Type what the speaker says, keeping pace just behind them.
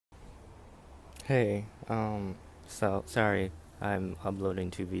Hey, so sorry I'm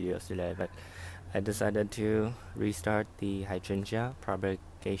uploading two videos today, but I decided to restart the hydrangea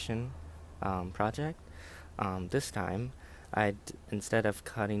propagation project. This time, instead of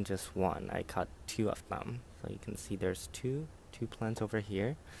cutting just one, I cut two of them. So you can see there's two plants over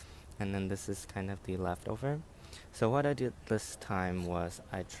here, and then this is kind of the leftover. So what I did this time was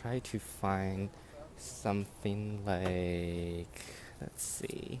I tried to find something like, let's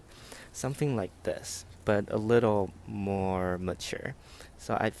see, something like this, but a little more mature.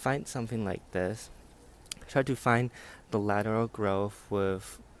 So I'd find something like this, try to find the lateral growth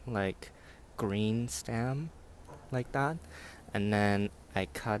with like green stem like that, and then I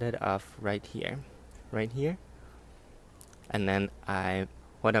cut it off right here, and then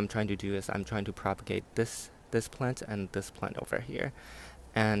what I'm trying to do is I'm trying to propagate this plant and this plant over here,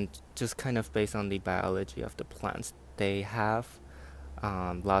 and just kind of based on the biology of the plants, they have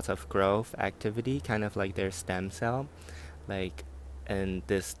lots of growth activity, kind of like their stem cell, like in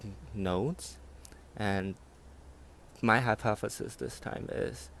this nodes. And my hypothesis this time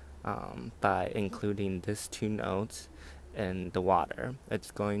is by including these two nodes in the water, it's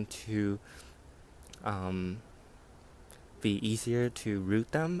going to um, be easier to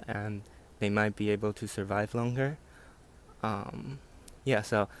root them, and they might be able to survive longer. Um, yeah,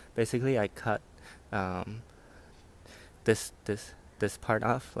 so basically I cut um, this this this part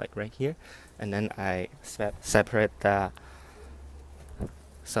off, like right here, and then I separate the,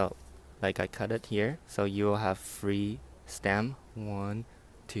 so like I cut it here, so you'll have free stem, one,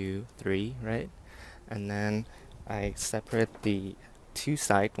 two, three, right? And then I separate the two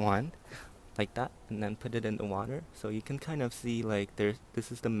side one like that, and then put it in the water, so you can kind of see like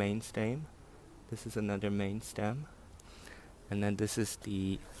this is the main stem, this is another main stem, and then this is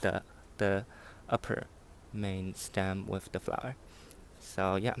the upper main stem with the flower.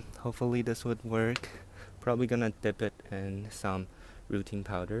 So yeah, hopefully this would work. Probably gonna dip it in some rooting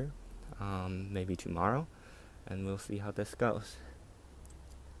powder, maybe tomorrow, and we'll see how this goes.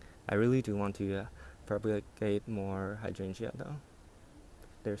 I really do want to propagate more hydrangea though.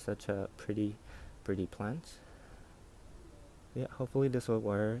 They're such a pretty plant. Yeah, hopefully this will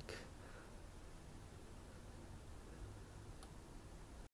work.